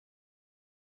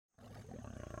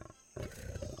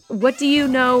What do you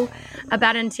know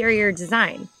about interior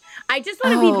design? I just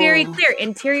want to be very clear.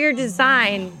 Interior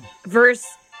design versus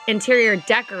interior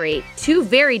decorate, two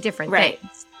very different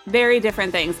things. Very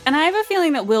different things. And I have a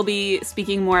feeling that we'll be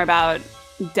speaking more about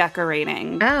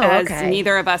decorating, as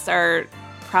neither of us are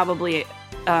probably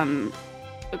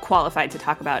qualified to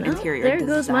talk about interior design.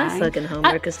 There goes my fucking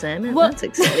homework assignment. That's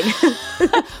exciting.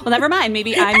 Well, never mind.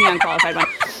 Maybe I'm the unqualified one.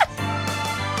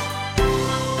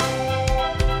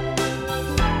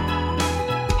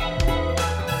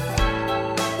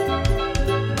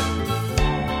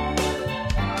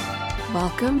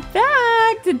 Welcome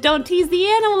back to Don't Tease the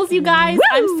Animals, you guys. Woo!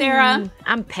 I'm Sarah.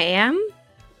 I'm Pam.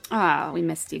 Oh, we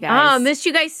missed you guys. Oh, missed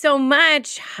you guys so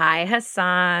much. Hi,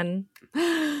 Hassan.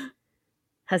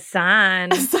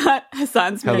 Hassan's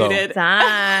muted.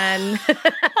 Hassan.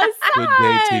 Good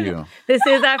day to you. This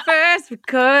is our first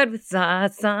record with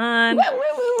Hassan.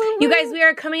 You guys, we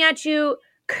are coming at you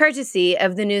courtesy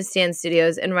of the Newsstand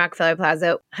Studios in Rockefeller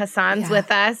Plaza. Hassan's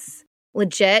with us.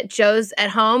 Legit. Joe's at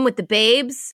home with the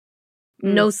babes.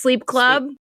 No sleep club.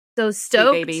 Sweet. So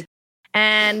stoked. Sweet baby.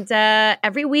 And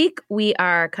every week we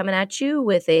are coming at you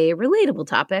with a relatable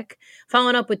topic,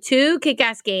 following up with two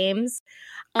kick-ass games.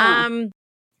 I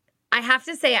have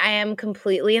to say I am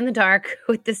completely in the dark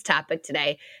with this topic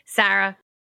today. Sarah,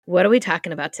 what are we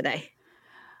talking about today?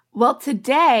 Well,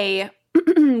 today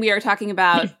we are talking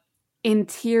about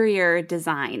interior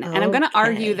design. And I'm going to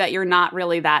argue that you're not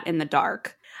really that in the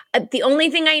dark. The only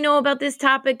thing I know about this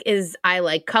topic is I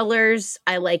like colors.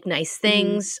 I like nice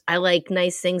things. I like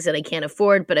nice things that I can't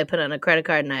afford, but I put on a credit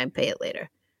card and I pay it later.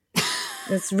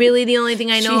 That's really the only thing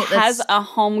I know. She has a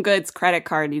Home Goods credit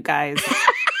card, you guys.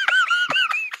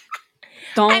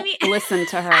 Don't listen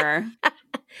to her.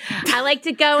 I like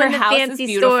to go in the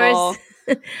fancy stores.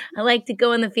 I like to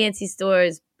go in the fancy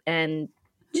stores and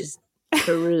just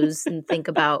peruse and think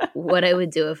about what I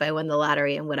would do if I won the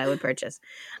lottery and what I would purchase.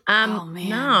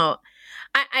 No.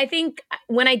 I think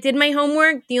when I did my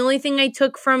homework, the only thing I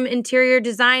took from interior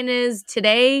design is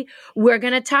today we're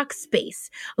going to talk space,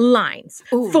 lines,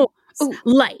 forms,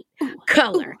 light,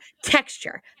 color,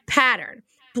 texture, pattern,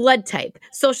 blood type,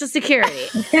 social security.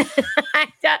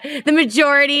 The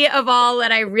majority of all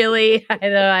that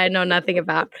I know nothing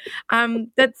about.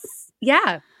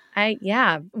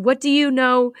 What do you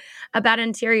know about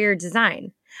interior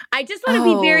design? I just want to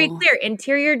be very clear.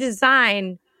 Interior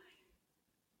design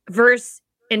versus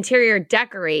interior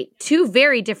decorate, two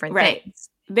very different things.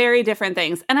 Very different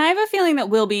things. And I have a feeling that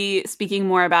we'll be speaking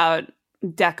more about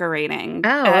decorating,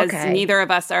 as neither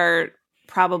of us are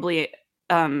probably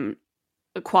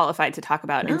qualified to talk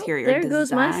about interior design. There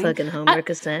goes my fucking homework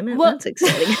assignment. That's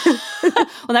exciting. Well,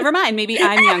 never mind. Maybe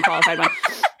I'm the unqualified one.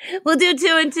 We'll do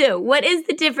 2 and 2. What is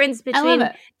the difference between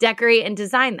decorate and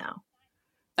design,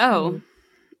 though?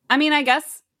 I mean,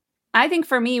 I think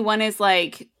for me, one is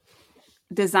like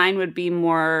design would be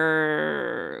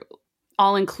more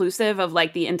all-inclusive of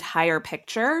like the entire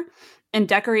picture, and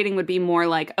decorating would be more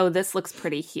like, oh, this looks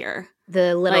pretty here.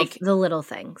 The little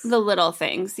things. The little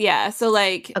things, yeah. So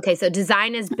like... Okay, so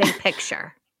design is big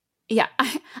picture. Yeah.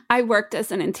 I worked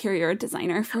as an interior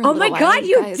designer for a little while. Oh my God,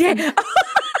 you did!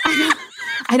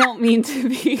 I don't mean to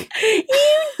be... You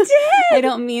did! I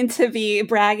don't mean to be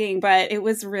bragging, but it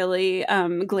was really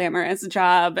glamorous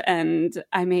job, and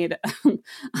I made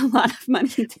a lot of money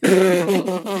doing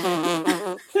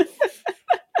it.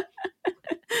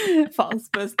 False.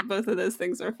 Both of those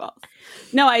things are false.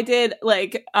 No, I did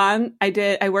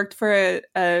I worked for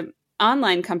a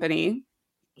online company.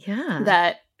 Yeah.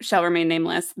 That shall remain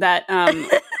nameless. That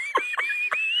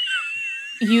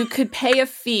you could pay a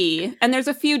fee, and there's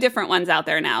a few different ones out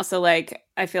there now. So like,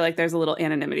 I feel like there's a little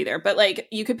anonymity there, but like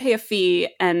you could pay a fee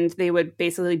and they would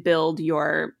basically build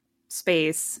your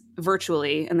space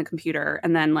virtually in the computer.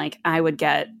 And then like, I would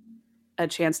get a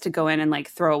chance to go in and like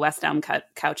throw a West Elm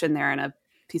couch in there and a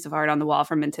piece of art on the wall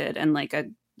from Minted and like a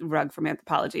rug from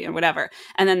Anthropologie and whatever.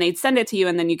 And then they'd send it to you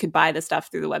and then you could buy the stuff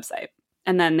through the website.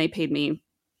 And then they paid me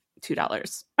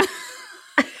 $2.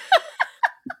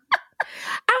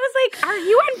 Like, are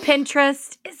you on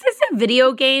Pinterest? Is this a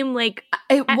video game? Like,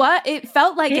 it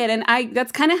felt like it, and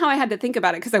that's kind of how I had to think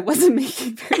about it because I wasn't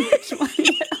making very much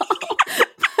money at all.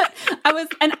 But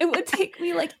and it would take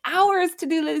me like hours to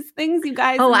do those things, you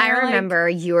guys. Oh, I remember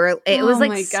it was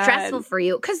like stressful for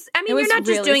you because I mean, you're not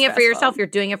just doing it for yourself; you're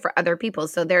doing it for other people.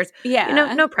 So there's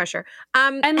no pressure.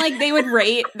 And like they would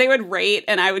rate,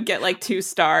 and I would get like 2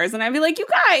 stars, and I'd be like, you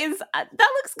guys, that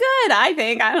looks good. I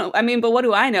think but what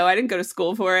do I know? I didn't go to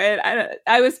school for it.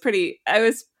 I was pretty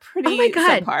oh my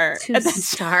God, subpar. 2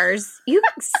 stars. You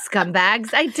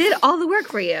scumbags. I did all the work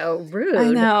for you. Rude. I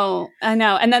know.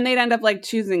 And then they'd end up like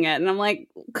choosing it. And I'm like,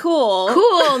 Cool,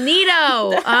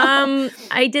 neato.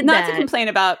 I did not that. to complain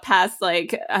about past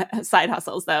like side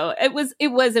hustles though. It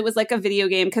was like a video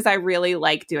game because I really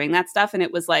like doing that stuff, and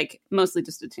it was like mostly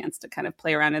just a chance to kind of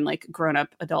play around in like grown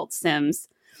up adult Sims.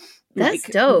 That's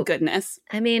like, dope. Goodness.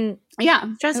 I mean,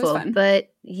 yeah, stressful, but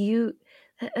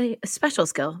a special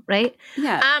skill, right?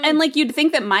 Yeah. And like you'd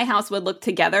think that my house would look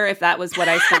together if that was what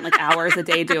I spent like hours a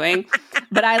day doing.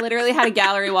 But I literally had a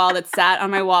gallery wall that sat on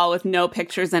my wall with no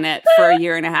pictures in it for a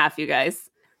year and a half, you guys.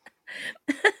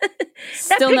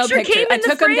 Still no pictures. I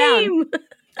took them down.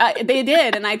 They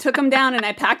did, and I took them down and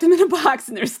I packed them in a box,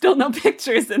 and there's still no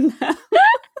pictures in them.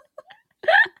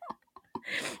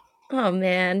 Oh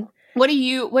man. What do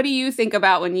you think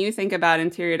about when you think about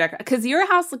interior decor? Because your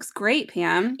house looks great,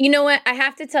 Pam. You know what? I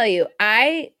have to tell you,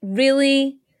 I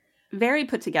really very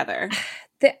put together.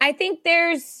 I think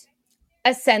there's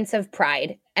a sense of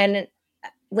pride, and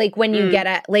like when you get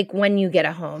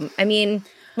a home. I mean,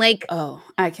 like, oh,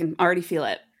 I can already feel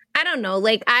it. I don't know.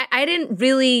 Like, I didn't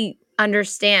really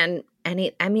understand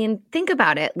any. I mean, think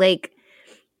about it. Like,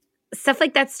 stuff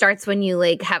like that starts when you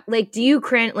like have like, do you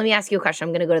cringe? Let me ask you a question.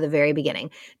 I'm going to go to the very beginning.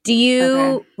 Do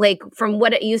you like from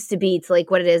what it used to be to like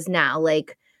what it is now?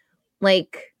 Like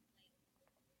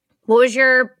what was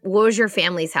your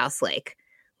family's house like?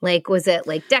 Like, was it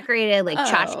like decorated, like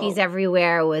tchotchkes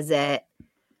everywhere? Was it?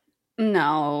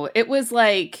 No, it was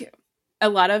like a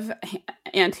lot of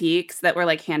antiques that were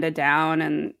like handed down.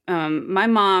 And my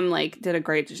mom like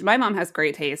my mom has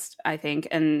great taste, I think.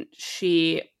 And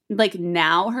she, like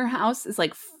now her house is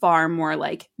like far more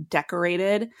like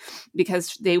decorated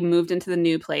because they moved into the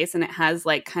new place, and it has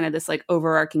like kind of this like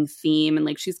overarching theme, and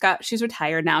like she's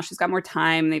retired now. She's got more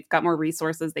time. They've got more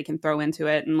resources they can throw into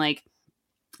it. And like,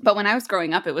 but when I was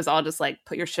growing up, it was all just like,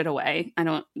 put your shit away. I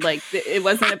don't like, it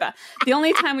wasn't about, the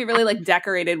only time we really like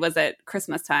decorated was at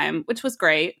Christmas time, which was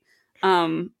great.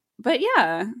 But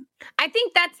yeah, I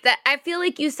think I feel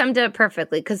like you summed it up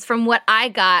perfectly, because from what I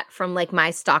got from like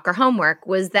my stalker homework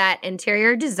was that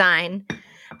interior design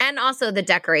and also the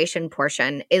decoration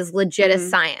portion is legit as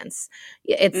science.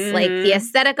 It's like the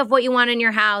aesthetic of what you want in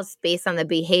your house based on the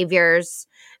behaviors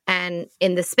and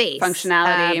in the space.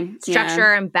 Functionality.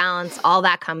 Structure and balance, all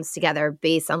that comes together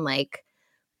based on like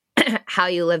how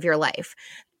you live your life.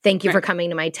 Thank you for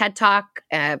coming to my TED Talk.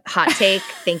 Hot take.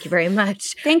 Thank you very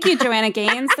much. Thank you, Joanna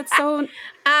Gaines. That's so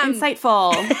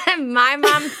insightful. My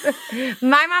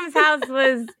mom's house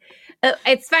was.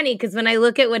 It's funny because when I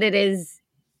look at what it is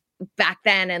back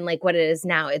then and like what it is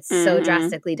now, it's so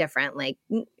drastically different. Like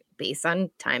based on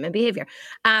time and behavior.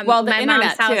 Well, the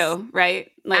internet too,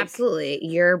 right? Like, absolutely.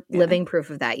 You're living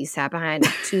proof of that. You sat behind a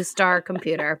 2-star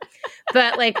computer.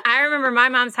 But like I remember my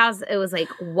mom's house, it was like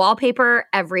wallpaper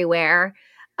everywhere.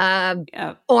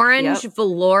 Orange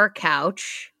velour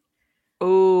couch.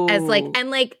 Ooh. As like,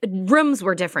 and like rooms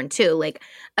were different too. Like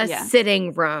a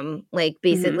sitting room, like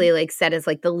basically like set as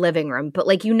like the living room, but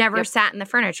like you never sat in the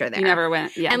furniture there. You never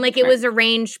went. Yeah. And like it was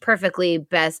arranged perfectly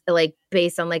based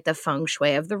on like the feng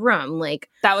shui of the room. Like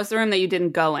that was the room that you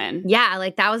didn't go in. Yeah.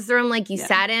 Like that was the room like you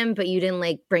sat in, but you didn't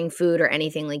like bring food or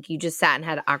anything. Like you just sat and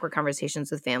had awkward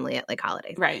conversations with family at like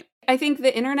holidays. Right. I think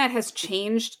the internet has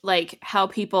changed like how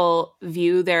people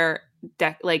view their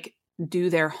do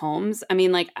their homes. I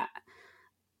mean, like,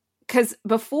 because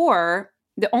before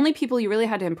the only people you really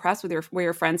had to impress were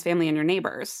your friends, family, and your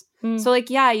neighbors. So like,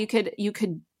 yeah, you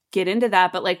could get into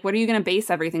that, but like, what are you going to base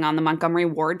everything on? The Montgomery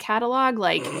Ward catalog?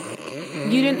 Like,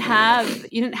 you didn't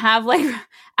have like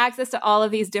access to all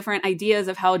of these different ideas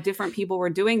of how different people were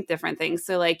doing different things.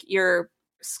 So like, your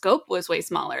scope was way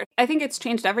smaller. I think it's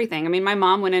changed everything. I mean, my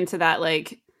mom went into that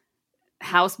like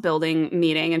house building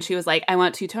meeting and she was like, I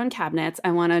want 2-tone cabinets.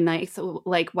 I want a nice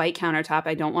like white countertop.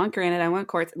 I don't want granite. I want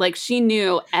quartz. Like she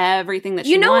knew everything that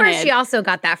she wanted. You know where she also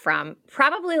got that from?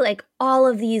 Probably like all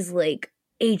of these like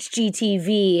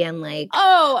HGTV and like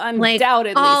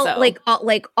undoubtedly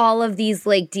like all of these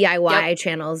like DIY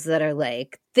channels that are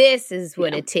like, this is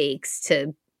what it takes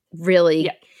to really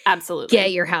absolutely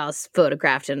get your house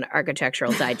photographed in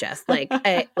Architectural Digest.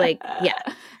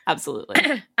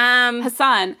 Absolutely.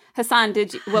 Hassan,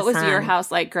 what was your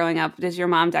house like growing up? Did your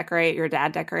mom decorate? Your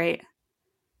dad decorate?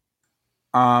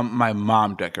 My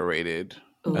mom decorated.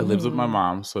 Ooh. I lived with my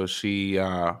mom, so she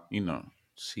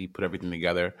she put everything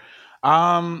together.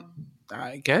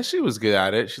 I guess she was good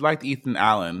at it. She liked Ethan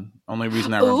Allen. Only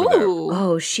reason I remember that.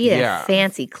 Oh, she had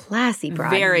fancy, classy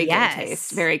bride. Very good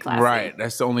taste. Very classy. Right.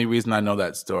 That's the only reason I know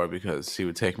that store, because she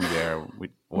would take me there.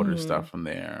 We'd order stuff from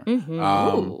there.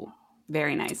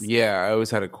 Very nice. Yeah, I always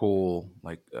had a cool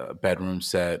like bedroom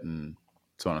set and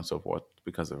so on and so forth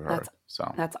because of her.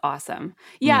 That's awesome.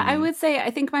 Yeah, I would say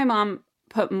I think my mom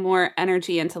put more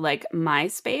energy into like my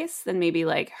space than maybe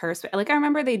like her space. Like I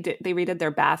remember they redid their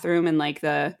bathroom in like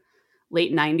the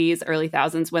late 90s, early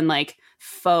thousands when like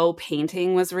faux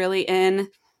painting was really in,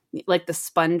 like the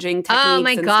sponging techniques Oh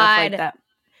my and God. stuff like that.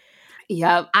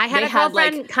 Yep. I had a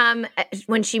girlfriend come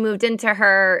when she moved into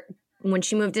her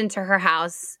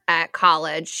house at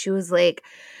college. She was like,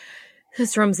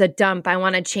 this room's a dump. I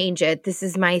want to change it. This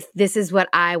is what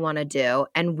I want to do.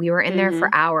 And we were in there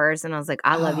for hours and I was like,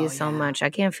 I love you so much. I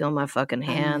can't feel my fucking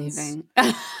hands.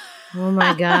 Oh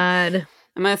my God.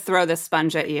 I'm going to throw this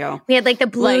sponge at you. We had like the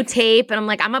blue tape and I'm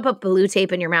like, I'm going to put blue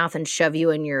tape in your mouth and shove you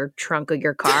in your trunk of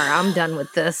your car. I'm done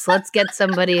with this. Let's get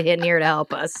somebody in here to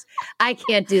help us. I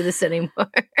can't do this anymore.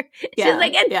 She's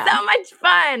like, it's so much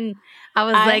fun. I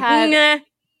was nah,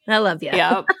 I love you.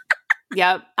 Yep.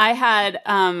 Yep. I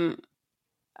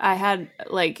had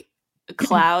like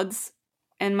clouds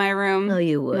in my room. Oh,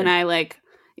 you would. When I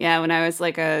was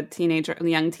like a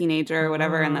young teenager or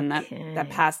whatever. And then that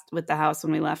passed with the house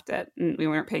when we left it. And we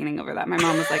weren't painting over that. My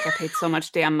mom was like, I paid so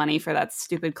much damn money for that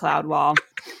stupid cloud wall.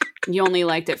 You only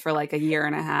liked it for like a year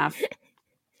and a half.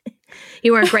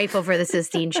 You weren't grateful for the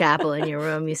Sistine Chapel in your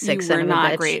room, you sick son of a bitch. You were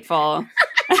not grateful.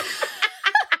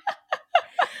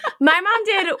 My mom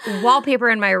did wallpaper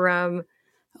in my room.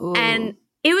 Ooh. And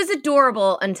it was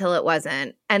adorable until it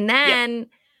wasn't. And then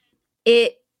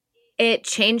it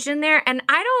changed in there. And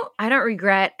I don't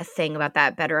regret a thing about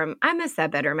that bedroom. I miss that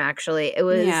bedroom actually. It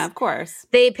was of course.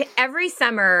 Every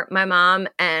summer my mom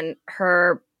and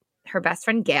her best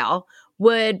friend Gail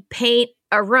would paint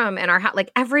a room in our house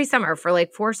like every summer for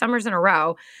like 4 summers in a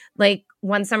row. Like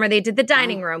one summer they did the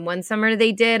dining room, one summer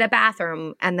they did a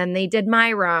bathroom, and then they did my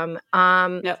room.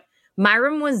 My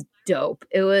room was dope.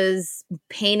 It was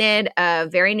painted a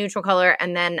very neutral color,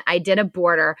 and then I did a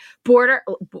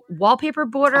wallpaper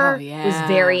border was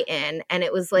very in, and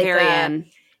it was like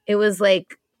it was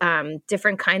like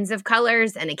different kinds of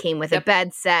colors, and it came with a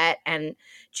bed set, and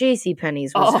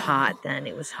JCPenney's was hot then.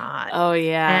 It was hot. Oh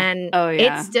yeah. And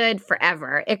it stood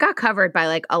forever. It got covered by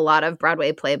like a lot of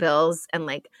Broadway playbills and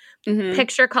like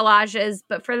picture collages,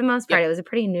 but for the most part, it was a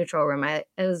pretty neutral room. It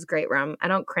was a great room. I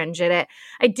don't cringe at it.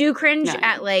 I do cringe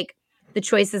at like the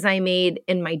choices I made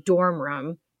in my dorm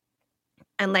room.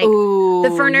 And like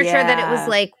the furniture that it was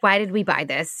like, why did we buy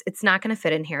this? It's not going to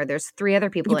fit in here. There's 3 other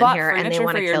people in here and they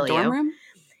want to kill you. Room?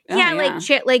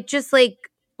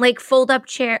 Like fold up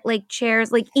chairs,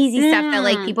 like easy stuff that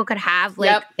like people could have.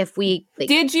 Like if we like,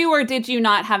 did you or did you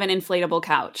not have an inflatable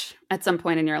couch at some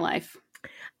point in your life?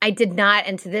 I did not,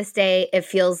 and to this day, it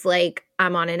feels like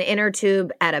I'm on an inner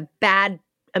tube at a bad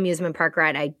amusement park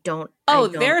ride.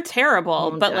 They're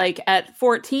terrible. But like at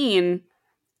 14,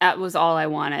 that was all I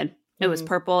wanted. It was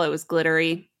purple. It was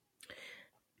glittery.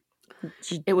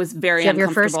 It was very uncomfortable. Did you have your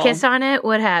first kiss on it?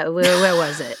 Where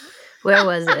was it? Where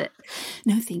was it?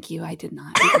 No, thank you. I did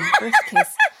not. My first kiss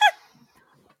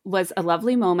was a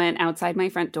lovely moment outside my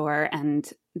front door,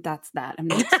 and that's that. I'm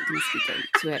not going to speak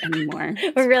to it anymore.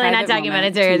 We're really not talking about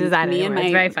interior design anymore.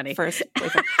 It's very funny. First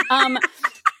boyfriend.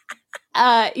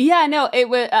 It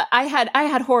was. I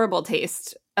had horrible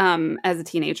taste as a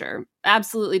teenager.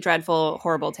 Absolutely dreadful,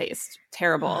 horrible taste.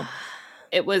 Terrible.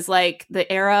 It was like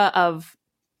the era of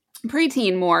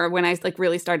preteen more when I like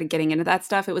really started getting into that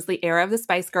stuff. It was the era of the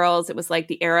Spice Girls. It was like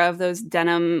the era of those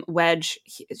denim wedge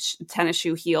tennis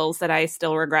shoe heels that I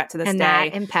still regret to this day. And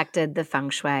that impacted the feng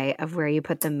shui of where you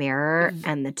put the mirror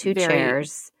and the 2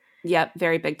 chairs. Yep,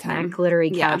 very big time. That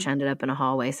glittery couch ended up in a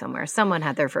hallway somewhere. Someone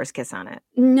had their first kiss on it.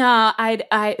 No,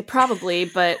 I probably,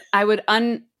 but I would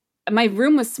my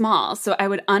room was small, so I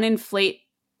would uninflate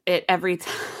it every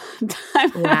time.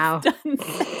 Wow.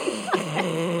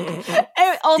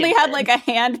 I only had like a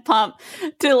hand pump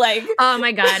to like. Oh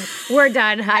my God, we're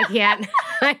done. I can't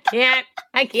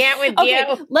with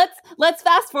you. Let's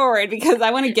fast forward because I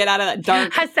want to get out of that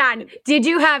dark. Hassan, did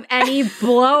you have any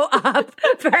blow up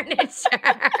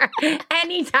furniture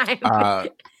anytime?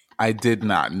 I did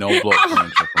not. No blow up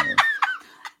furniture for me.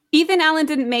 Ethan Allen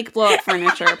didn't make blow up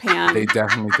furniture, Pam. They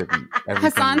definitely didn't.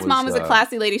 Hassan's mom was a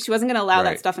classy lady. She wasn't going to allow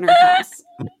that stuff in her house.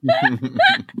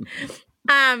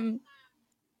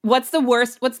 What's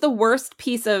the worst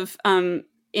piece of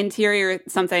interior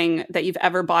something that you've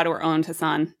ever bought or owned,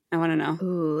 Hassan? I want to know.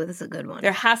 Ooh, that's a good one.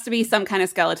 There has to be some kind of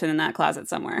skeleton in that closet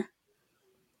somewhere.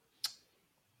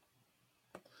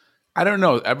 I don't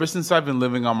know. Ever since I've been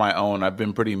living on my own, I've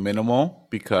been pretty minimal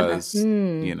because,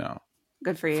 you know,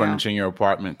 good for you. Furniture in your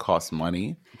apartment costs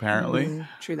money, apparently.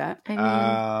 True that.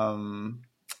 I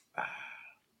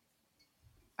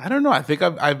don't know. I think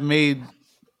I've made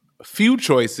a few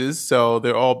choices, so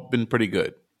they're all been pretty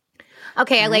good.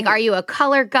 Okay, like, are you a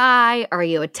color guy? Are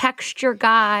you a texture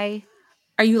guy?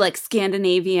 Are you like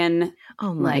Scandinavian?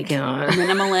 Oh my God.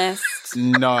 Minimalist?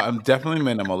 No, I'm definitely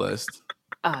minimalist.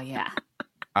 Oh yeah.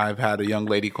 I've had a young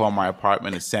lady call my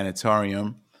apartment a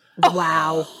sanatorium.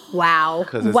 Wow. Wow.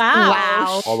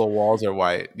 Wow. All the walls are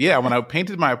white. Yeah, when I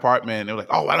painted my apartment, they were like,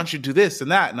 oh, why don't you do this and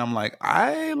that? And I'm like,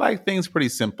 I like things pretty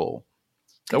simple.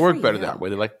 They work better that way.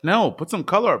 They're like, no, put some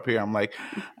color up here. I'm like,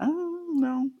 oh,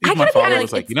 no. Even my father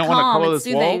was like, you don't want to color this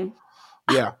wall?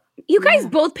 Yeah. You guys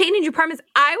both painted your apartments.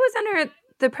 I was under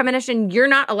the premonition you're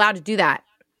not allowed to do that.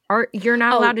 Or you're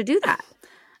not allowed to do that.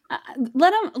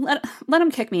 Let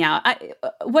them kick me out.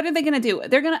 What are they going to do?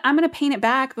 I'm going to paint it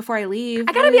back before I leave.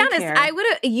 I got to be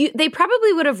honest. They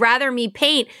probably would have rather me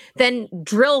paint than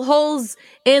drill holes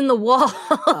in the walls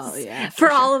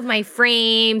for all of my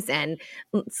frames and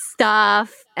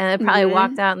stuff. And I probably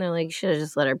walked out and they're like, should have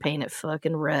just let her paint it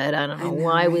fucking red. I don't know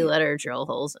why we let her drill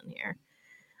holes in here.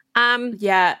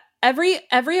 Yeah.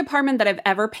 Every apartment that I've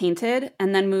ever painted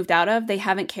and then moved out of, they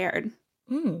haven't cared.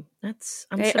 I'm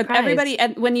surprised. Everybody,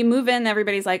 when you move in,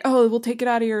 everybody's like, "Oh, we'll take it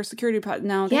out of your security deposit."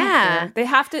 No, they don't care. They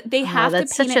have to. They have to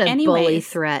paint it anyway. Bully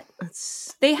threat.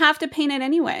 They have to paint it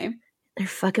anyway. They're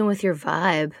fucking with your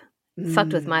vibe.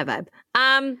 Fucked with my vibe.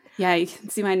 Yeah, you can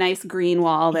see my nice green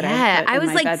wall that I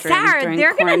was like, Sarah,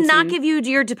 they're gonna not give you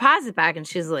your deposit back, and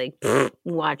she's like,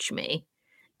 watch me.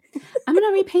 I'm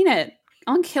gonna repaint it.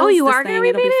 I'll kill. Oh, you are gonna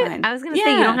repaint it? Fine. I was gonna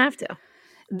say you don't have to.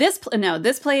 This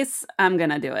place, I'm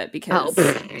gonna do it because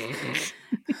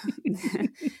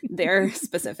they're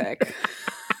specific,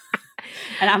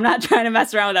 and I'm not trying to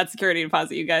mess around with that security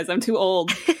deposit, you guys. I'm too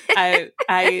old. I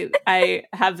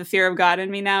have the fear of God in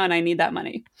me now, and I need that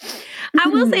money. I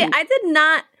will say,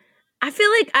 I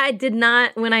feel like I did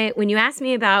not when you asked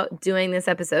me about doing this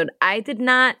episode, I did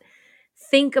not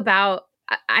think about.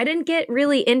 I didn't get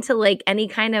really into like any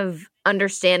kind of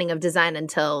understanding of design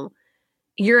until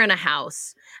you're in a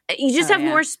house. You just have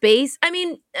more space. I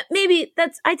mean, maybe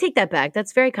I take that back.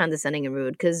 That's very condescending and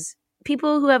rude because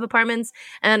people who have apartments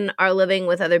and are living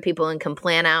with other people and can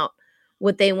plan out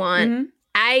what they want.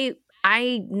 I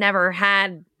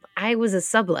was a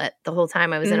sublet the whole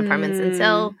time I was in apartments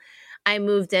until I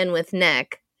moved in with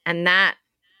Nick. And that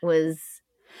was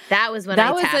when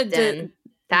I tapped in.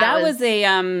 That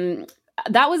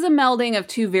was a melding of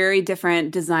two very different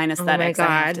design aesthetics, I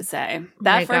have to say.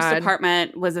 That first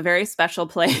apartment was a very special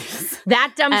place.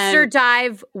 That dumpster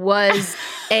dive was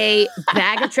a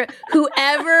bag of tricks.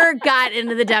 Whoever got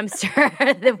into the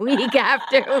dumpster the week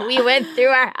after we went through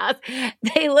our house,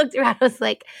 they looked around and was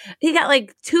like, you got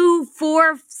like 2,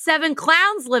 4, 7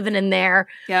 clowns living in there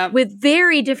with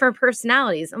very different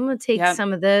personalities. I'm going to take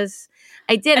some of this.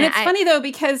 I did. And it's funny though,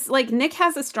 because like Nick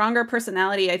has a stronger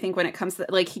personality, I think, when it comes to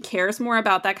like, he cares more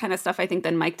about that kind of stuff, I think,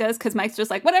 than Mike does. Cause Mike's just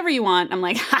like, whatever you want. I'm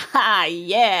like, ha,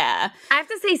 yeah. I have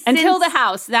to say, until the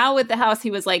house. Now with the house,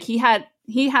 he was like, he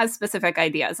has specific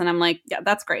ideas. And I'm like, yeah,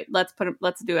 that's great. Let's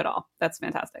do it all. That's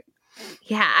fantastic.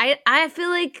 Yeah. I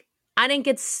feel like I didn't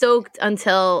get stoked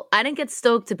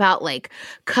about like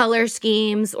color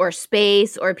schemes or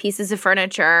space or pieces of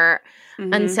furniture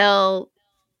until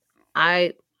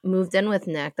I moved in with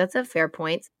Nick. That's a fair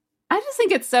point. I just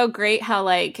think it's so great how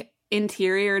like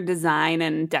interior design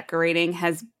and decorating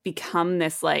has become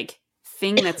this like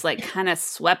thing that's like kind of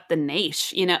swept the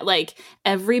niche, you know, like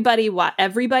everybody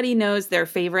knows their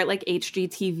favorite like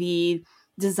HGTV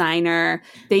designer.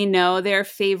 They know their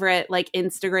favorite like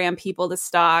Instagram people to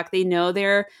stalk. They know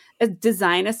their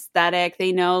design aesthetic.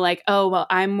 They know like, oh, well,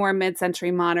 I'm more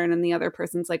mid-century modern, and the other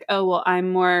person's like, oh, well,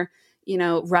 I'm more, you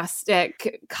know,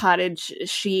 rustic, cottage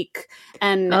chic,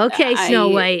 and Snow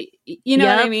White. You know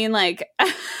what I mean? Like,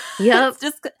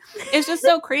 it's just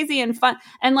so crazy and fun,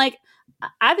 and like,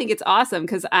 I think it's awesome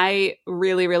because I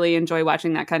really, really enjoy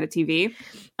watching that kind of TV.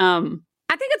 I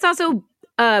think it's also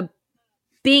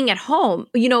being at home.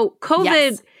 You know,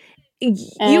 COVID.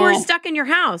 Yes. You were stuck in your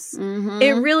house.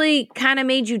 It really kind of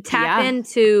made you tap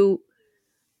into.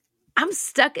 I'm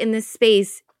stuck in this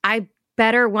space. I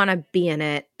better want to be in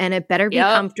it, and it better be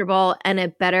comfortable, and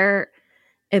it better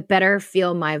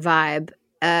feel my vibe.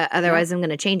 Otherwise, I'm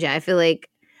going to change it. I feel like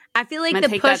I'm gonna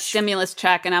take that stimulus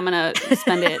check, and I'm going to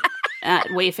spend it at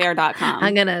Wayfair.com.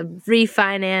 I'm going to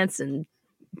refinance and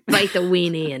bite the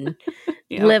weenie and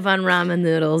live on ramen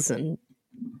noodles and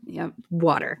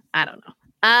water. I don't know.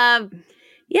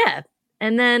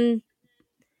 And then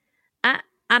I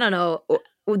don't know.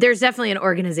 There's definitely an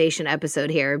organization episode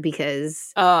here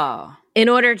because in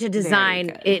order to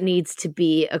design, it needs to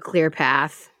be a clear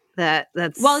path.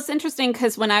 Well, it's interesting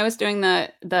because when I was doing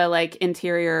the like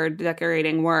interior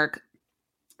decorating work,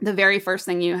 the very first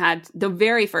thing you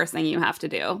have to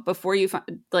do before you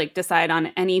like decide on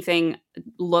anything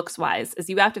looks wise is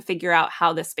you have to figure out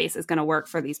how this space is going to work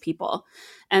for these people.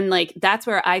 And like, that's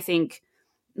where I think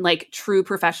like true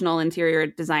professional interior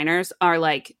designers are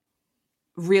like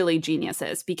really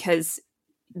geniuses, because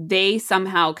they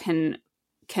somehow can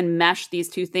mesh these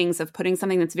two things of putting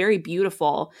something that's very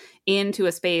beautiful into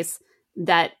a space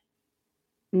that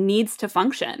needs to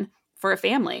function for a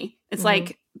family. It's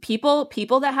like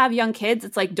people that have young kids,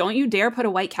 it's like, don't you dare put a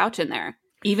white couch in there.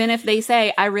 Even if they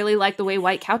say, I really like the way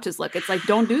white couches look. It's like,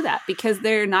 don't do that, because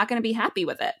they're not going to be happy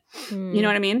with it. You know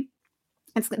what I mean?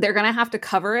 They're going to have to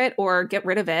cover it or get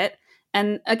rid of it.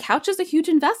 And a couch is a huge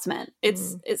investment.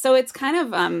 So it's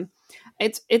kind of,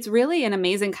 it's really an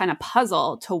amazing kind of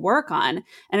puzzle to work on.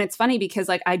 And it's funny because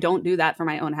like, I don't do that for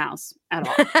my own house at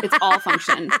all. It's all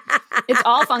function. It's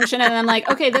all function. And I'm like,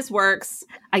 okay, this works,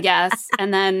 I guess.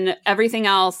 And then everything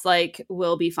else like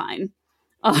will be fine.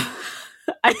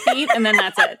 I paint and then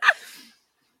that's it.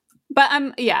 But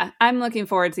I'm looking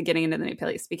forward to getting into the new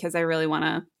place because I really want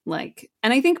to like,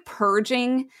 and I think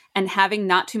purging and having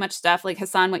not too much stuff, like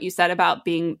Hassan, what you said about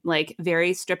being like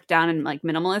very stripped down and like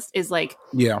minimalist is like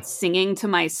singing to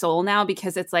my soul now,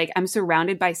 because it's like I'm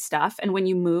surrounded by stuff. And when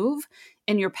you move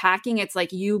and you're packing, it's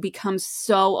like you become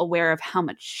so aware of how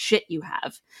much shit you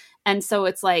have. And so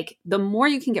it's like the more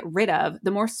you can get rid of,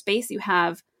 the more space you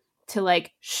have to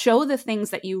like show the things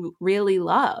that you really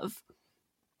love.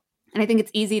 And I think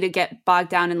it's easy to get bogged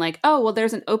down in like, oh, well,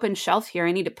 there's an open shelf here.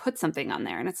 I need to put something on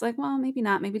there. And it's like, well, maybe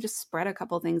not. Maybe just spread a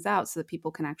couple things out so that people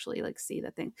can actually like see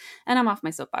the thing. And I'm off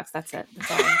my soapbox. That's it.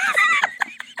 That's all I have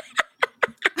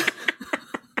to say.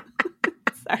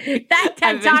 Sorry. That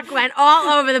TED Talk went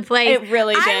all over the place. It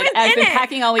really did. I've been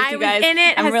packing all week, you guys. I was in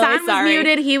it. I'm Hassan really sorry. was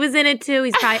muted. He was in it too.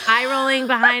 He's probably eye rolling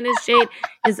behind his shade.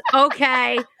 Is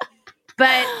okay.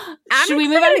 But should we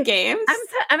move on to games?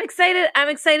 I'm excited. I'm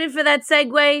excited for that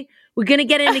segue. We're gonna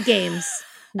get into games.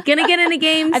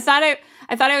 I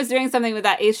thought I was doing something with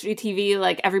that HGTV,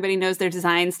 like everybody knows their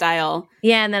design style.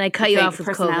 Yeah, and then I cut you off with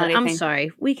COVID. I'm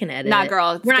sorry. We can edit. Nah,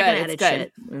 girl, we're not gonna edit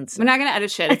shit. We're not gonna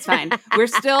edit shit. It's fine. We're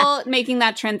still making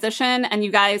that transition, and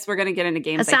you guys, we're gonna get into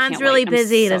games. Hassan's really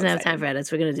busy. He doesn't have time for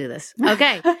edits. We're gonna do this.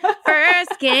 Okay.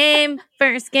 First game.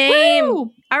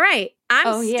 Woo! All right.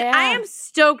 I am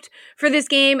stoked for this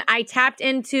game. I tapped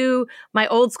into my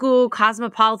old school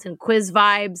Cosmopolitan quiz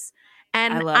vibes,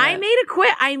 and I made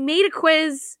a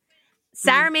quiz.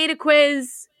 Sarah made a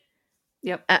quiz.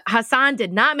 Yep. Hassan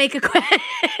did not make a quiz.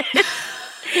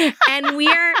 And we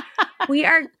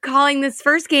are calling this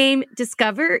first game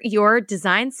Discover Your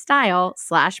Design Style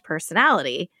 /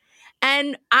 Personality.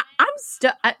 And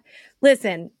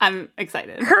listen, I'm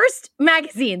excited. Hearst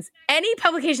magazines, any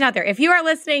publication out there, if you are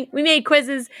listening, we made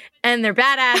quizzes and they're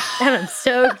badass and I'm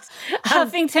stoked.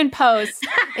 Huffington Post,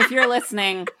 if you're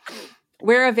listening,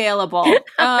 we're available.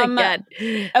 Oh my God.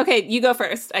 Okay, you go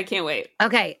first. I can't wait.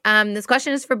 Okay. This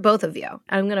question is for both of you.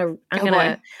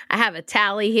 I have a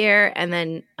tally here, and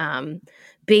then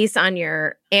based on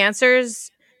your answers,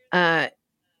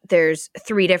 there's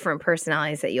 3 different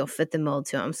personalities that you'll fit the mold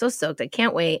to. I'm so stoked. I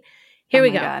can't wait. Here we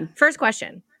go. God. First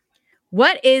question.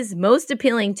 What is most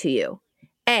appealing to you?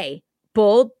 A,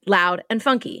 bold, loud, and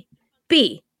funky.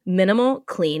 B, minimal,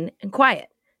 clean, and quiet.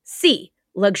 C,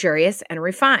 luxurious and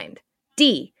refined.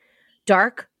 D,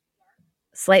 dark,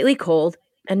 slightly cold,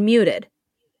 and muted.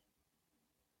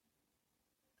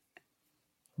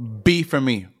 B for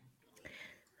me.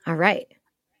 All right.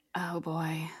 Oh,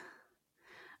 boy.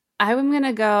 I'm going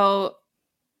to go,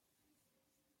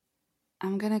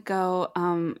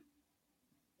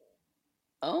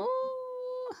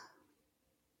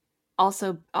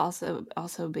 also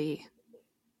B.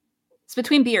 It's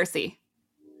between B or C.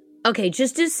 Okay,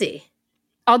 just do C.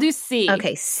 I'll do C.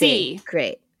 Okay, C.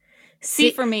 Great.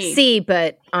 C for me. C,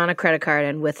 but on a credit card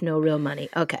and with no real money.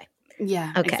 Okay.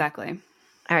 Yeah, okay. Exactly.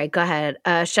 All right, go ahead.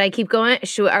 Should I keep going?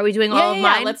 Are we doing all of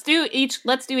mine? Let's do each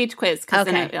quiz, because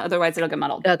otherwise it'll get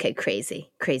muddled. Okay, crazy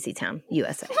town,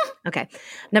 USA. Okay,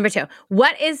 number 2.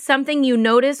 What is something you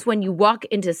notice when you walk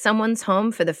into someone's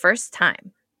home for the first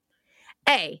time?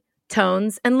 A,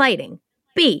 tones and lighting.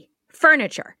 B,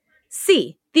 furniture.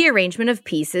 C, the arrangement of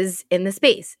pieces in the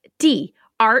space. D,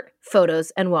 art,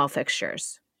 photos, and wall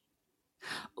fixtures.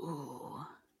 Ooh.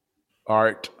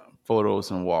 Art,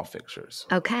 photos, and wall fixtures.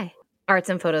 Okay. Arts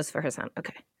and photos for Hassan.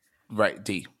 Okay. Right,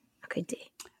 D. Okay,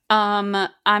 D. I'm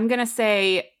going to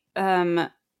say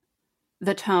the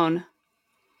tone.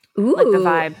 Ooh. Like the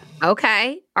vibe.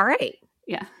 Okay. All right.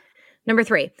 Yeah. Number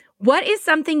 3. What is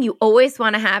something you always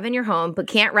want to have in your home but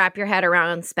can't wrap your head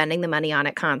around spending the money on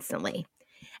it constantly?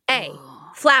 A,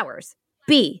 flowers.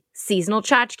 B, seasonal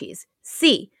tchotchkes.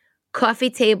 C, coffee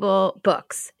table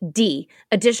books. D,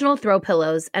 additional throw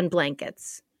pillows and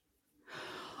blankets.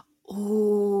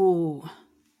 Ooh.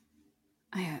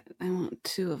 I want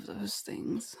 2 of those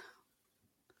things.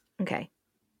 Okay.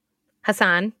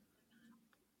 Hassan?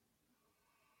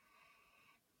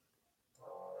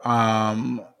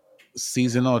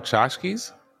 Seasonal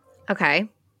tchotchkes. Okay.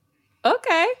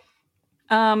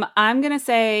 I'm going to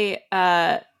say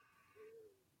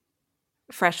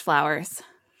fresh flowers.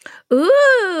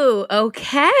 Ooh,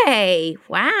 okay.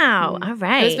 Wow. All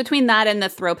right. It was between that and the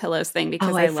throw pillows thing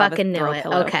because I love fucking a throw knew it.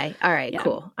 pillow. Okay. All right. Yeah.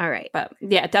 Cool. All right. But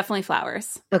yeah, definitely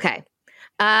flowers. Okay.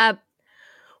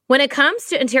 When it comes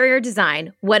to interior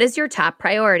design, what is your top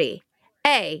priority?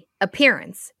 A,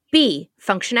 appearance. B,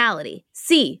 functionality.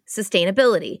 C,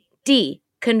 sustainability. D,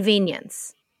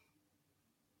 convenience.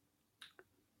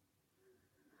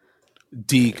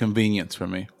 D, convenience for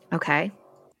me. Okay.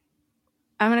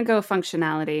 I'm going to go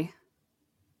functionality.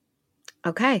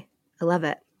 Okay. I love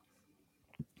it.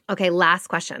 Okay, last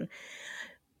question.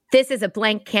 This is a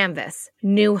blank canvas,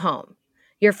 new home.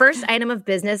 Your first item of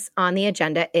business on the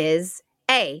agenda is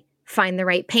A, find the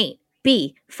right paint.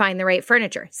 B, find the right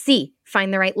furniture. C,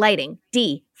 find the right lighting.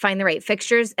 D, find the right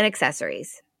fixtures and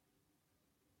accessories.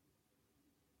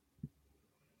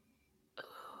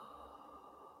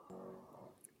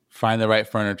 Find the right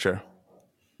furniture.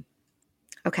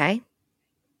 Okay.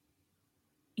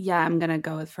 Yeah, I'm going to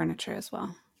go with furniture as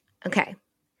well. Okay.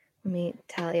 Let me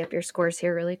tally up your scores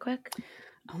here really quick.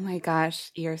 Oh my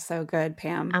gosh, you're so good,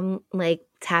 Pam. I'm like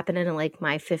tapping into like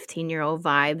my 15-year-old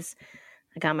vibes.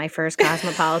 I got my first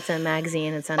Cosmopolitan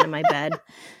magazine. It's under my bed.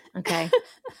 Okay.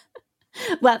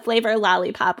 What flavor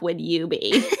lollipop would you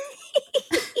be?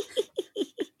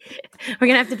 We're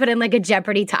going to have to put in like a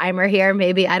Jeopardy timer here.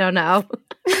 Maybe. I don't know.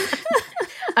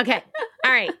 Okay.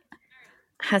 All right.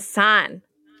 Hassan,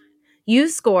 you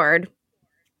scored.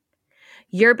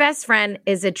 Your best friend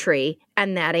is a tree,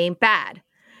 and that ain't bad.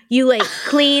 You like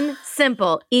clean,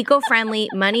 simple, eco-friendly,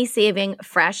 money-saving,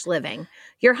 fresh living.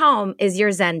 Your home is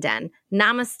your Zen den.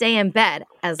 Namaste in bed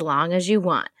as long as you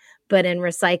want. But in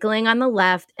recycling on the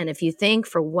left, and if you think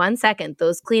for 1 second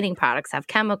those cleaning products have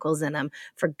chemicals in them,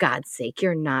 for God's sake,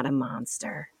 you're not a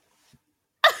monster.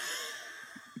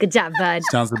 Good job, bud.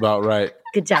 Sounds about right.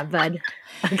 Good job, bud.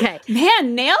 Okay.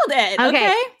 Man, nailed it.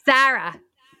 Okay. Sarah.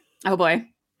 Oh, boy.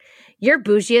 You're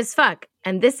bougie as fuck,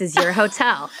 and this is your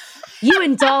hotel. You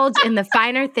indulge in the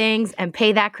finer things and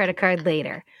pay that credit card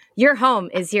later. Your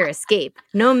home is your escape.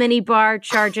 No minibar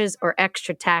charges or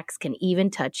extra tax can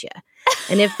even touch you.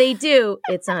 And if they do,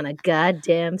 it's on a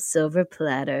goddamn silver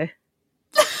platter.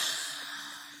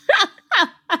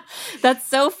 That's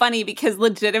so funny because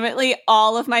legitimately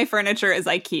all of my furniture is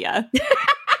IKEA.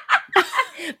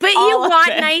 But you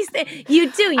want nice things. You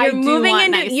do. You're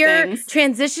things.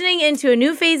 Transitioning into a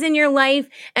new phase in your life,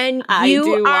 and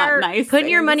you are putting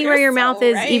your money where your mouth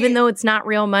is, even though it's not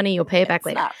real money. You'll pay it back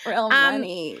later. Not real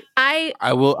money.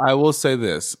 I will say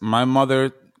this. My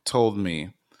mother told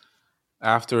me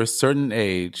after a certain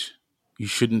age, you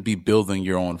shouldn't be building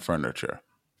your own furniture.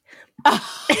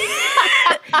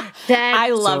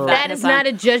 I love that. That is not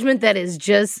a judgment. That is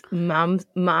just a mom's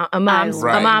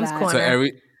corner. So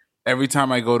every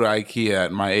time I go to IKEA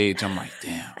at my age, I'm like,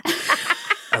 damn,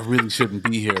 I really shouldn't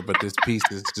be here, but this piece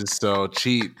is just so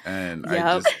cheap, and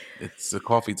it's a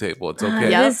coffee table. It's okay.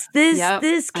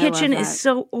 This kitchen is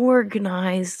so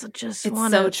organized. It's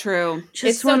so true.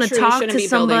 Just want to talk to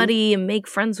somebody and make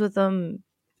friends with them.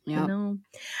 Yep. You know,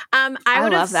 I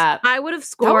love that. I would have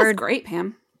scored. That was great,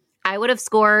 Pam. I would have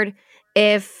scored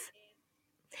if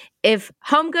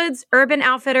Home Goods, Urban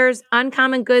Outfitters,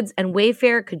 Uncommon Goods, and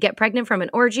Wayfair could get pregnant from an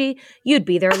orgy, you'd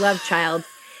be their love child.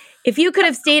 If you could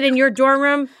have stayed in your dorm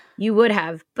room, you would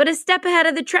have, but a step ahead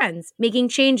of the trends, making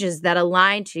changes that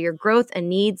align to your growth and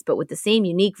needs, but with the same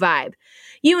unique vibe.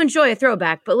 You enjoy a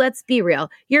throwback, but let's be real.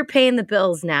 You're paying the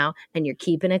bills now, and you're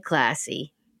keeping it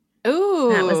classy.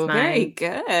 Ooh, that was mine. Very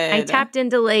good. I tapped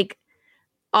into like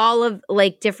all of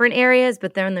like different areas,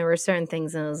 but then there were certain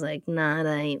things and I was like, nah,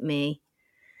 that ain't me.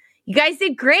 You guys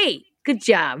did great. Good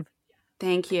job.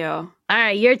 Thank you. All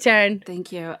right, your turn.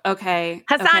 Thank you. Okay.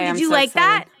 Hassan, did you like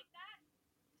that?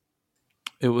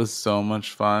 It was so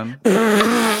much fun.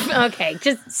 Okay,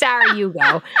 just Sarah, you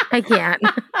go. I can't.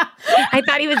 I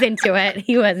thought he was into it.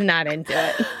 He was not into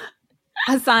it.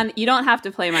 Hassan, you don't have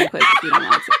to play my quiz if you don't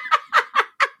want to.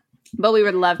 But we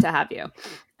would love to have you.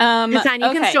 Hassan,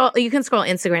 you can scroll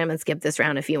Instagram and skip this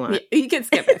round if you want. You can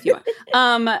skip it if you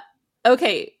want.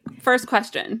 Okay, first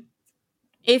question.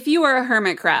 If you were a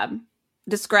hermit crab,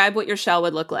 describe what your shell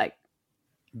would look like.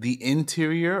 The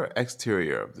interior or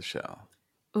exterior of the shell?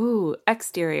 Ooh,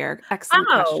 exterior. Excellent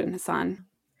question, Hassan.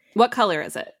 What color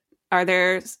is it?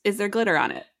 Is there glitter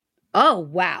on it? Oh,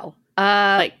 wow.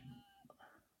 No,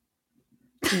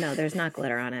 there's not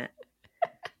glitter on it.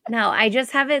 No, I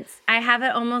just have it. I have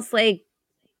it almost like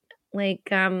is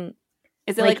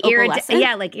it like opalescent?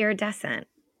 Yeah, like iridescent.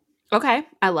 Okay,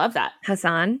 I love that.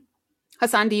 Hassan,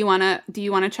 do you want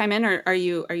to chime in, or are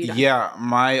you done? Yeah,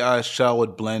 my shell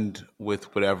would blend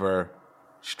with whatever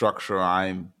structure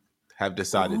I have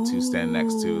decided to stand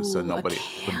next to, so nobody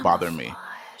would bother me.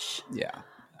 Yeah,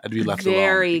 I'd be left alone.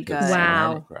 Very good.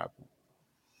 Wow.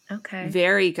 Okay.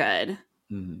 Very good.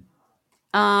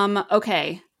 Mm-hmm.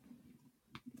 Okay.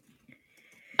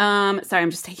 Sorry,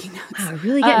 I'm just taking notes. Wow,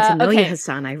 really getting to know you,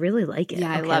 Hassan. I really like it.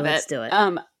 Yeah, I love it. Let's do it.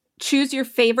 Choose your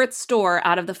favorite store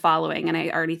out of the following, and I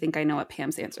already think I know what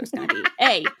Pam's answer is going to be.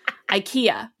 A,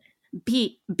 IKEA.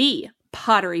 B,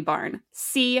 Pottery Barn.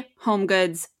 C, Home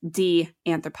Goods. D,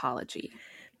 Anthropologie.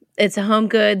 It's a Home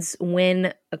Goods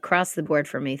win across the board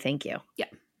for me. Thank you. Yeah.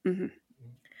 Mm-hmm.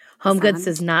 Home Goods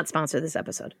does not sponsor this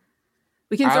episode.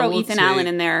 We can throw Ethan Allen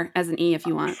in there as an E if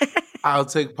you want. I'll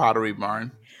take Pottery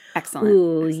Barn. Excellent.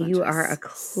 Ooh, Excellent you choice. are a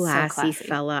classy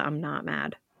fella. I'm not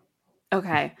mad.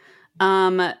 Okay.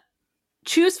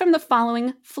 Choose from the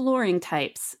following flooring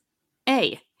types.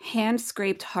 A,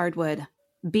 hand-scraped hardwood.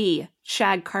 B,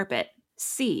 shag carpet.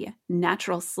 C,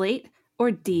 natural slate.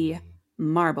 Or D,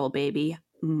 marble, baby,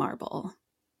 marble.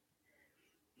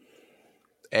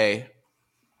 A.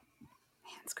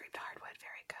 Hand-scraped hardwood.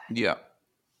 Very good. Yeah.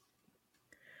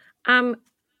 I'm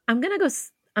gonna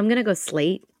go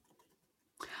slate.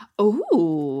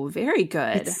 Ooh, very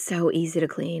good. It's so easy to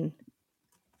clean.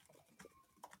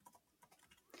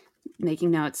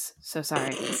 Making notes. So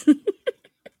sorry.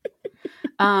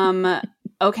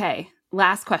 Okay.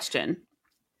 Last question.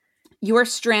 You're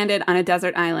stranded on a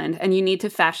desert island and you need to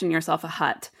fashion yourself a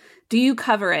hut. Do you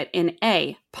cover it in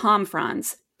A, palm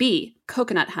fronds, B,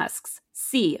 coconut husks,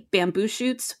 C, bamboo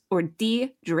shoots, or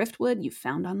D, driftwood you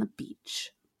found on the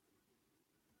beach?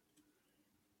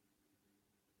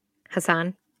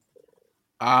 Hassan?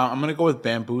 I'm going to go with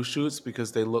bamboo shoots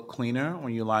because they look cleaner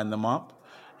when you line them up.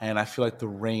 And I feel like the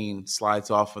rain slides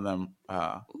off of them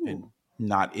and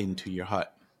not into your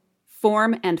hut.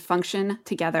 Form and function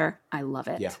together. I love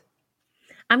it. Yeah.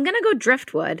 I'm going to go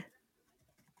driftwood.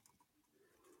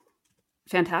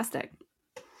 Fantastic.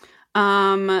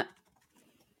 Sorry.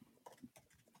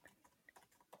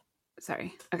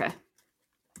 Okay.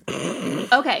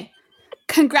 Okay.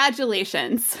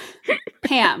 Congratulations.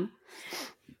 Pam,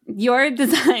 your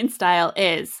design style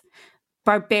is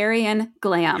barbarian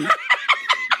glam.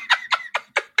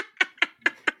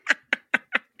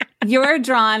 You're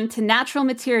drawn to natural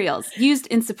materials used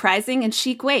in surprising and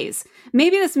chic ways.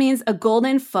 Maybe this means a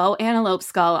golden faux antelope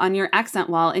skull on your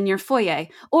accent wall in your foyer,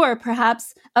 or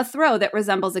perhaps a throw that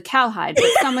resembles a cowhide,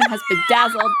 but someone has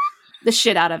bedazzled the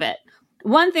shit out of it.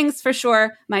 One thing's for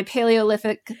sure, my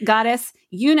Paleolithic goddess,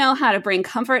 you know how to bring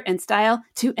comfort and style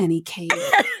to any cave.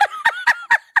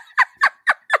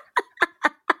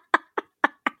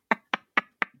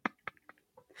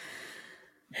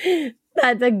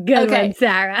 That's a good one,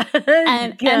 Sarah.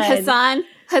 And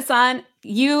Hassan,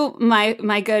 you,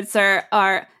 my good sir,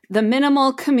 are the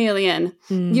minimal chameleon.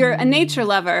 You're a nature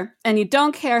lover, and you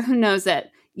don't care who knows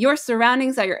it. Your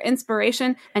surroundings are your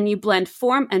inspiration, and you blend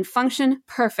form and function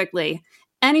perfectly.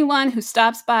 Anyone who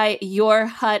stops by your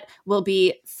hut will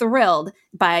be thrilled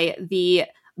by the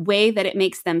way that it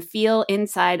makes them feel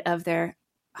inside of their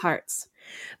hearts.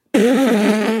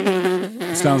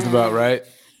 Sounds about right.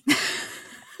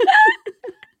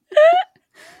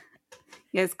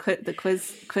 Yes, the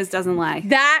quiz doesn't lie.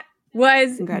 That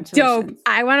was dope.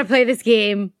 I want to play this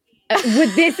game.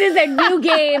 This is a new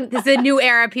game. This is a new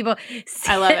era, people.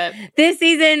 I love it. This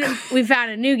season, we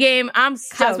found a new game. I'm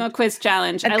stoked. Cosmo Quiz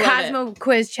Challenge. Cosmo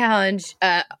Quiz Challenge.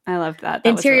 I love that.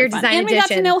 Interior design and edition. And we got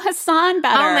to know Hassan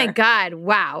better. Oh my God.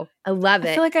 Wow. I love it.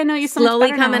 I feel like I know you so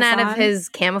Slowly much better coming now, out of Hassan. his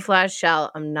camouflage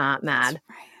shell. I'm not mad. That's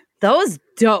right. That was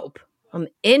dope. I'm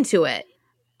into it.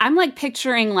 I'm like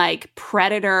picturing like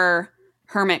predator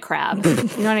hermit crab. You know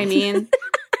what I mean?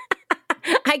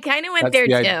 I kind of went there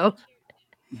too.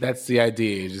 That's the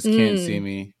idea. You just can't see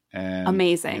me. And,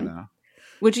 amazing. You know,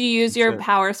 would you use your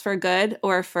powers for good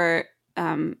or for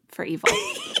evil?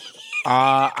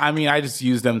 I mean, I just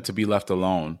use them to be left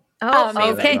alone. Oh,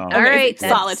 okay. All right.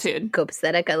 Solitude.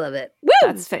 Copacetic. I love it. Woo!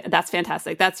 That's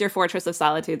fantastic. That's your fortress of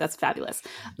solitude. That's fabulous.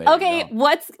 Okay,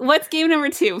 what's game number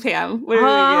 2, Pam? What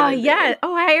are we gonna do?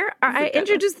 I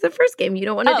introduced the first game. You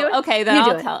don't want to do it? Okay, then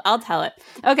I'll tell it.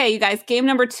 Okay, you guys, game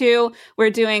number 2, we're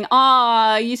doing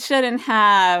you shouldn't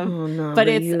have. Oh, no, but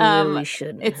it's really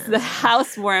shouldn't it's have. the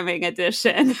housewarming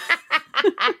edition.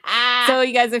 So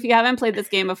you guys, if you haven't played this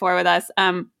game before with us,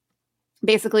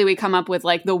 basically we come up with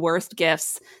like the worst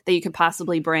gifts that you could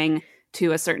possibly bring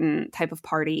to a certain type of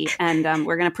party, and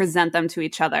we're going to present them to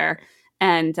each other.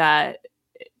 And are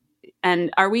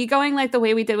we going like the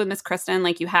way we did with Miss Kristen?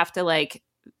 Like you have to like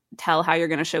tell how you're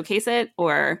going to showcase it,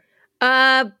 or?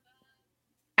 I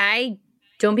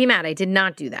don't be mad. I did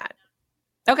not do that.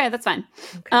 Okay, that's fine.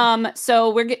 Okay.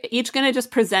 So we're each going to just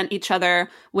present each other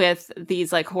with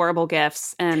these like horrible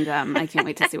gifts, and I can't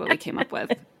wait to see what we came up with.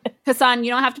 Hassan,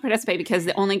 you don't have to participate because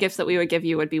the only gifts that we would give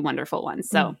you would be wonderful ones.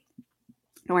 So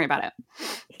don't worry about it.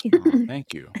 Oh,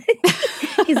 thank you.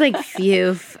 He's like,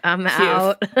 phew, I'm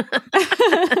out.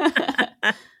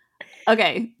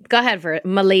 Okay. Go ahead for it,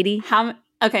 my lady.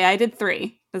 Okay, I did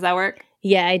 3. Does that work?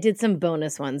 Yeah, I did some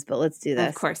bonus ones, but let's do this.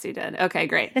 Of course you did. Okay,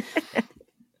 great.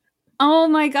 Oh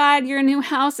my God, your new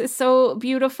house is so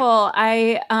beautiful.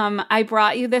 I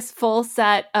brought you this full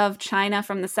set of china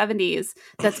from the 70s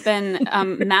that's been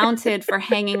mounted for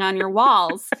hanging on your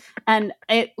walls. And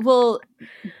it will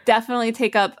definitely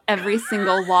take up every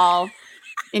single wall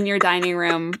in your dining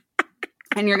room.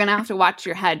 And you're going to have to watch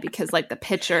your head because like the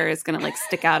picture is going to like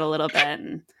stick out a little bit.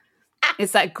 And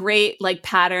it's that great like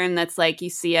pattern that's like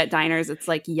you see at diners. It's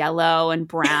like yellow and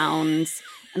browns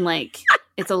and like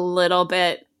it's a little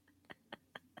bit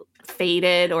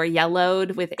faded or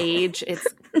yellowed with age. It's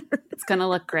gonna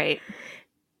look great.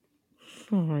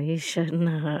 Oh, you shouldn't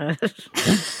have.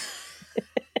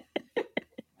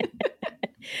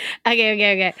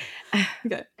 Okay.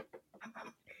 Good.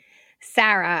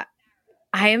 Sarah,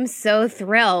 I am so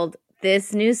thrilled.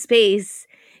 This new space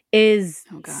is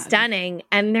stunning,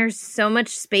 and there's so much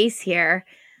space here.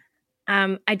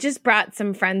 I just brought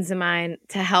some friends of mine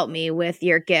to help me with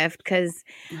your gift because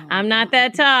I'm not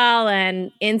that tall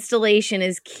and installation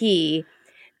is key.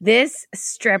 This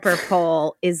stripper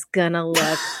pole is going to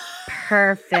look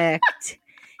perfect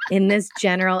in this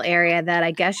general area that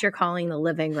I guess you're calling the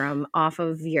living room off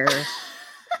of your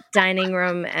dining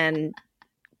room and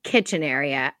kitchen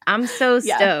area. I'm so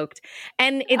stoked.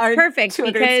 And it's perfect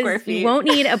because you won't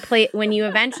need a plate when you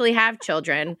eventually have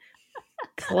children.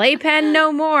 Playpen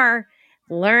no more.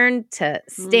 Learn to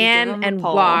stand and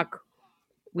walk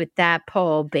with that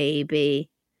pole, baby.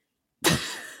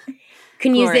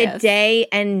 Can use it day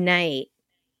and night.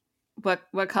 What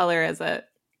color is it?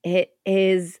 It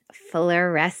is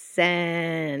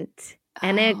fluorescent.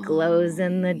 And it glows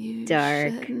in the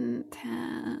dark.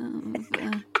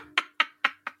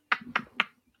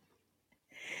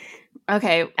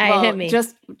 Okay, well,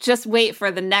 just wait for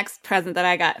the next present that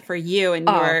I got for you and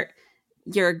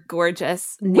your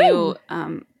gorgeous new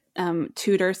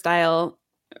Tudor style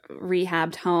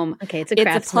rehabbed home. Okay, it's a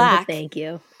plaque. Thank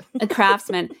you. A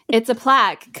craftsman. It's a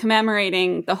plaque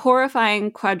commemorating the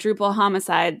horrifying quadruple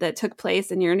homicide that took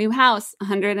place in your new house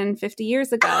 150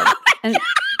 years ago. And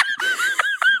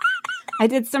I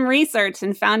did some research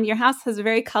and found your house has a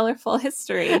very colorful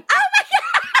history. Oh my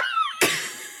God!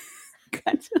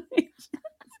 Congratulations.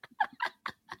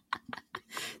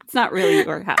 It's not really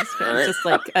your house, but it's just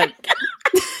like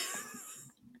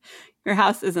your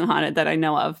house isn't haunted that I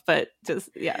know of, but just,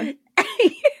 yeah. You're a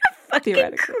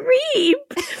fucking creep.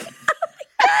 Oh my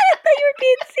God, I thought you were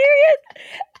being serious.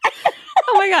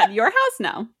 Oh my God, your house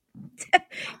now.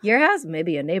 Your house,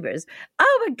 maybe your neighbor's.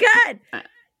 Oh my God.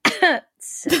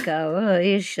 Sicko,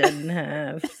 you shouldn't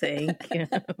have. Thank you.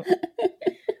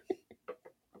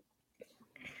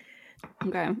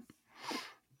 Okay.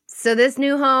 So this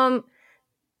new home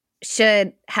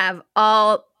should have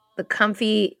all the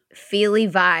comfy, feely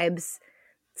vibes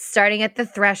starting at the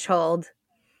threshold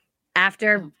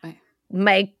after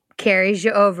Mike carries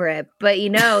you over it. But you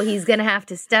know he's going to have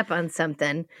to step on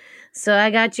something. So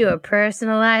I got you a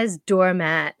personalized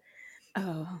doormat.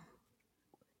 Oh.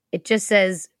 It just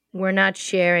says, "We're not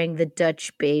sharing the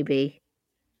Dutch baby."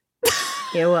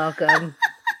 You're welcome.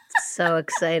 So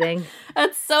exciting.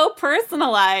 That's so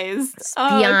personalized. It's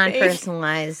beyond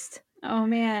personalized. Oh,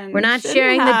 man. We're not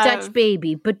sharing the Dutch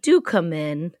baby, but do come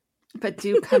in. But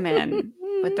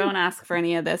don't ask for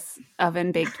any of this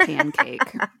oven-baked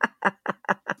pancake.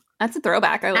 That's a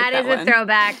throwback. I like that one. That is a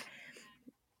throwback.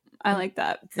 I like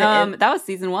that. That was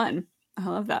season 1. I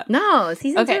love that. No,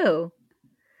 season 2.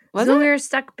 Was when we were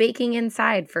stuck baking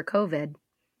inside for COVID.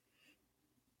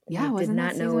 Yeah, I did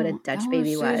not know what a Dutch that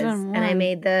baby was. And I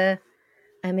made the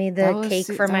cake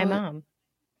for my mom.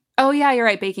 Oh yeah, you're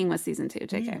right. Baking was season 2,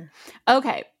 JK. Yeah.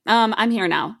 Okay. I'm here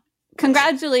now.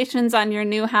 Congratulations on your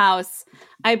new house.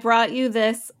 I brought you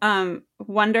this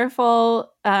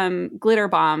wonderful glitter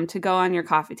bomb to go on your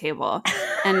coffee table.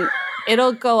 And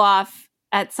it'll go off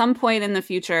at some point in the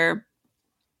future.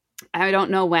 I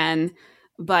don't know when,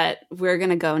 but we're going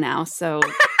to go now. So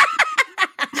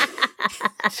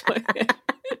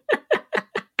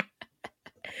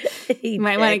you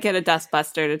might want to get a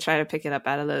dustbuster to try to pick it up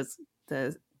out of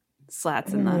the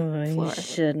slats in the floor. You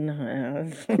shouldn't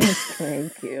have.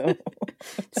 Thank you.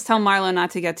 Just tell Marlo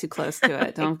not to get too close to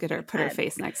it. Don't put her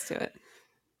face next to it.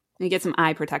 You get some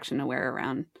eye protection to wear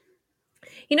around.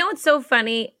 You know what's so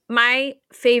funny? My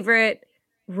favorite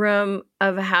room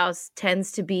of a house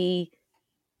tends to be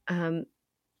where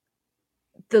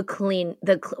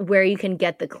you can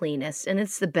get the cleanest, and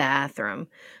it's the bathroom.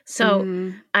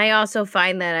 So I also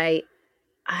find that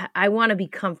I want to be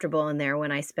comfortable in there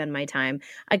when I spend my time.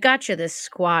 I got you this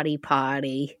squatty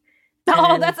potty.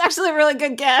 Oh, that's actually a really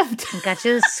good gift. I got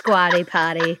you this squatty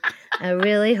potty. I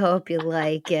really hope you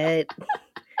like it.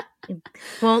 You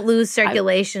won't lose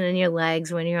circulation in your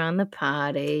legs when you're on the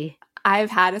potty.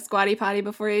 I've had a squatty potty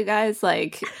before, you guys.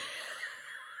 Like,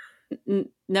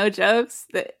 no jokes.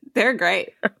 They're great.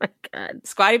 Oh my God.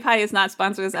 Squatty potty is not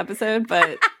sponsored this episode,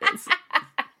 but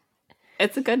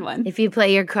it's a good one. If you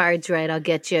play your cards right, I'll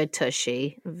get you a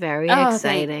tushy. Very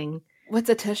exciting. What's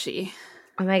a tushy?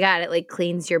 Oh my God, it like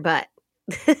cleans your butt.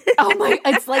 Oh my!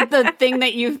 It's like the thing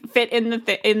that you fit in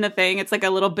the thing. It's like a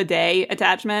little bidet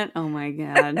attachment. Oh my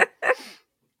God!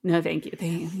 No, thank you.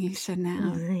 You shouldn't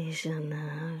have. You shouldn't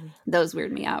have. Those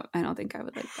weird me out. I don't think I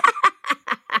would like that.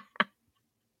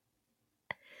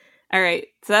 All right,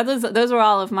 so those were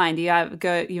all of mine. Do you want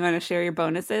to share your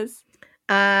bonuses?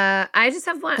 I just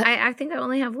have one. I think I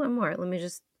only have one more. Let me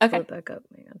just pull it back up.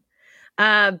 Hang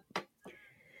on.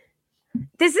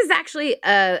 This is actually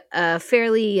a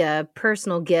fairly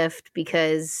personal gift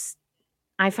because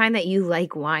I find that you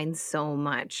like wine so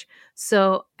much.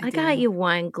 So I got you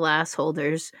wine glass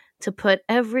holders to put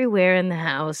everywhere in the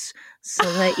house so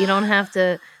that you don't have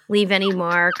to leave any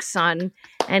marks on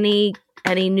any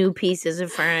new pieces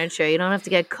of furniture. You don't have to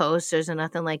get coasters or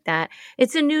nothing like that.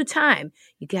 It's a new time.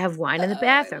 You can have wine in the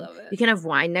bathroom. You can have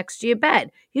wine next to your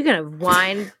bed. You can have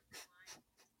wine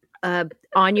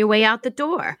on your way out the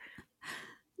door.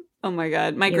 Oh my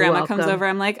God. My grandma comes over.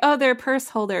 I'm like, oh, they're purse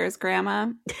holders,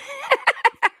 Grandma.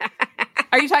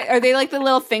 Are they like the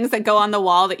little things that go on the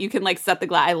wall that you can like set the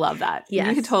glass? I love that. Yes.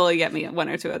 You could totally get me one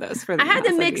or two of those for the I had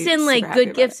to mix in like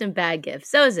good gifts and bad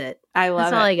gifts. That was it. I love it.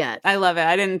 That's all I got. I love it.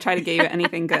 I didn't try to get you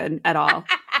anything good at all.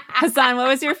 Hassan, what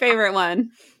was your favorite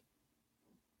one?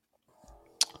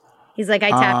 He's like, I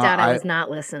tapped out. I was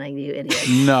not listening, you idiot.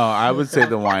 No, I would say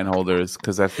the wine holders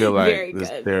because I feel like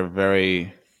they're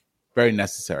very, very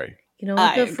necessary. You know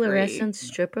what? The fluorescent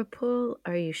stripper pole?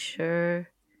 Are you sure?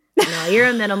 No, you're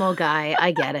a minimal guy.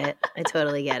 I get it. I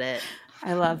totally get it.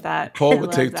 I love that. Pole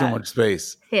would take too much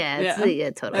space. Yeah,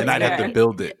 totally. And I'd have to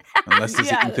build it unless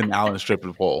it's an Ethan Allen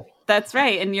stripper pole. That's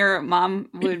right. And your mom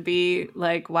would be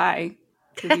like, why?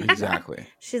 Exactly.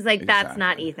 She's like, that's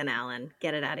not Ethan Allen.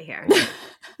 Get it out of here.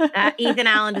 Ethan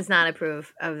Allen does not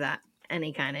approve of that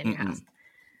any kind in your house.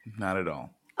 Not at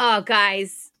all. Oh,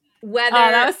 guys.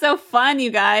 That was so fun,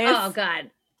 you guys. Oh, God.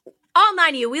 All 9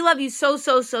 of you. We love you so,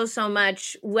 so, so, so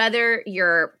much. Whether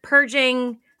you're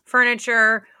purging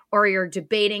furniture or you're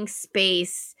debating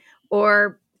space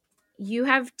or you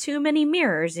have too many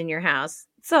mirrors in your house.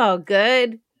 It's all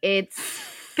good. It's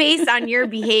based on your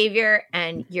behavior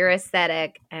and your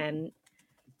aesthetic and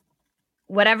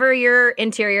whatever your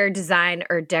interior design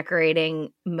or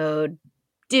decorating mode,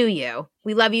 do you.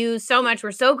 We love you so much.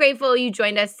 We're so grateful you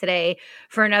joined us today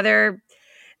for another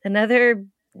riddle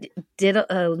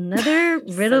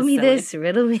me this,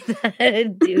 riddle me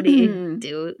that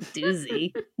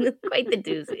doozy. Quite the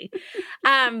doozy.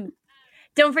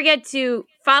 Don't forget to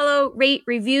follow, rate,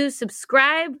 review,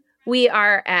 subscribe. We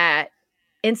are at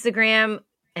Instagram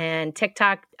and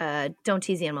TikTok, Don't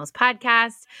Tease the Animals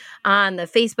Podcast, on the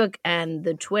Facebook and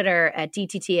the Twitter at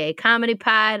DTTA Comedy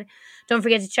Pod. Don't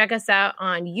forget to check us out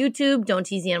on YouTube, Don't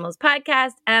Tease the Animals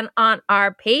Podcast, and on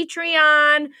our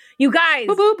Patreon. You guys,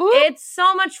 it's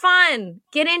so much fun.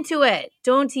 Get into it.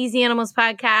 Don't Tease the Animals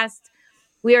Podcast.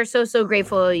 We are so, so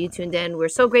grateful you tuned in. We're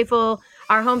so grateful.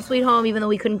 Our home sweet home, even though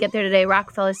we couldn't get there today,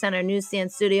 Rockefeller Center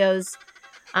Newsstand Studios.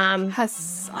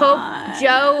 Hope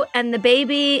Joe and the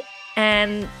baby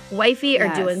and wifey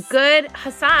are doing good.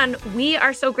 Hassan, we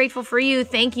are so grateful for you.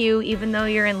 Thank you, even though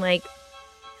you're in like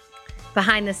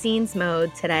behind the scenes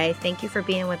mode today. Thank you for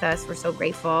being with us. We're so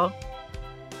grateful.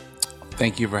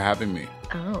 Thank you for having me.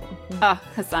 Oh,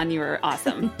 Hassan, you were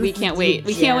awesome. We can't wait.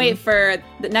 We can't wait for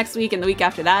the next week and the week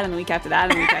after that and the week after that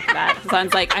and the week after that.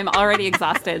 Hassan's like, I'm already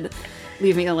exhausted.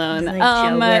 Leave me alone. Like,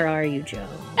 Joe, where are you, Joe?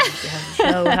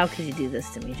 Joe, how could you do this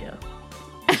to me, Joe?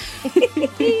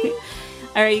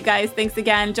 All right, you guys, thanks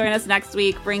again. Join us next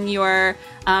week. Bring your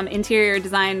interior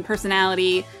design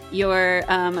personality, your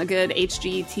a good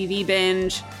HGTV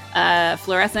binge,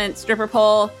 fluorescent stripper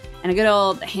pole, and a good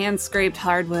old hand-scraped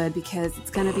hardwood, because it's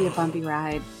going to be a bumpy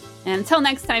ride. And until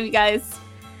next time, you guys,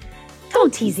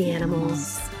 don't tease the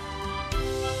animals.